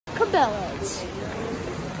Cabela's.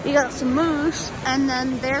 We got some moose, and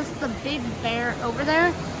then there's the big bear over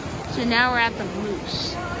there. So now we're at the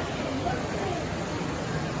moose.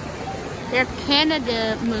 They're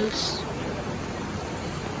Canada moose.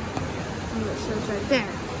 And it says right there.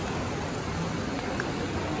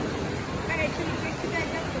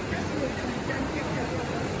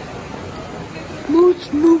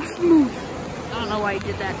 Moose, moose, moose. I don't know why you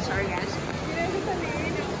did that. Sorry, guys.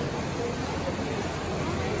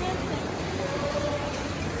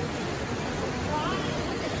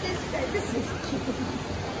 This is cute.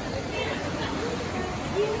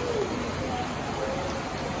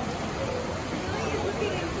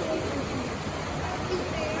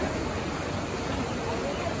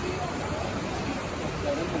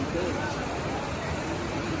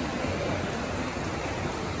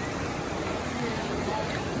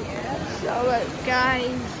 So,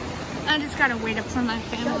 guys, I just gotta wait up for my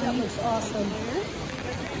family. That looks awesome.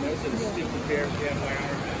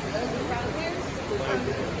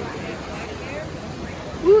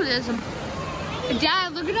 Ooh, there's a...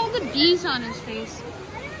 Dad, look at all the bees on his face.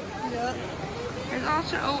 Yep. There's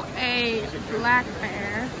also a black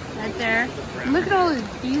bear right there. Look at all these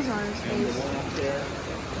bees on his face.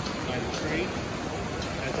 By the tree.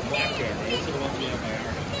 That's a black bear. These are the ones we have by our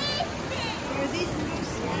house. Are these moose?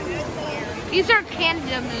 These are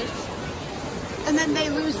Canada moose. And then they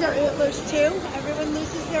lose their antlers too? Everyone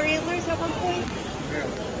loses their antlers at one point? Yeah.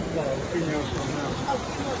 Well, females come out.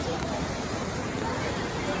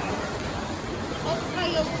 Oh,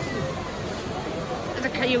 coyote. The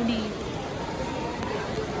coyote.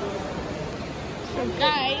 So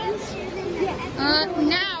guys,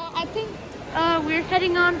 now I think we're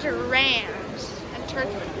heading on to rams and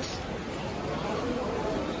turkeys.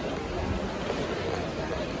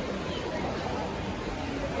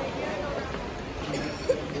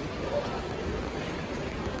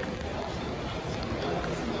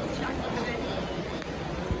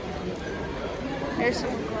 There's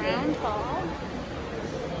some groundhog.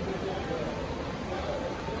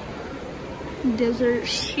 Desert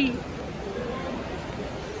sheep.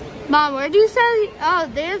 Mom, where do you say? Oh,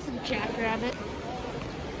 there's a jackrabbit.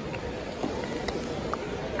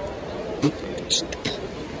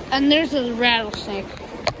 And there's a rattlesnake.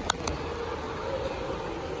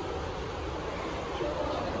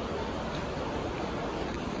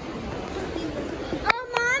 Oh,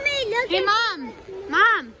 Mommy, look Hey, Mom!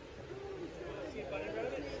 Mom!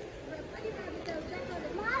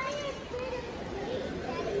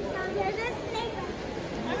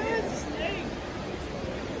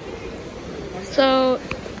 So,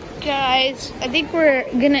 guys, I think we're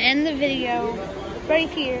gonna end the video right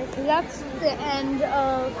here because that's the end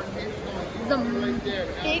of the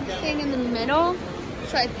big thing in the middle.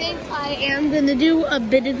 So I think I am gonna do a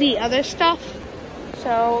bit of the other stuff.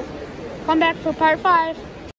 So come back for part 5.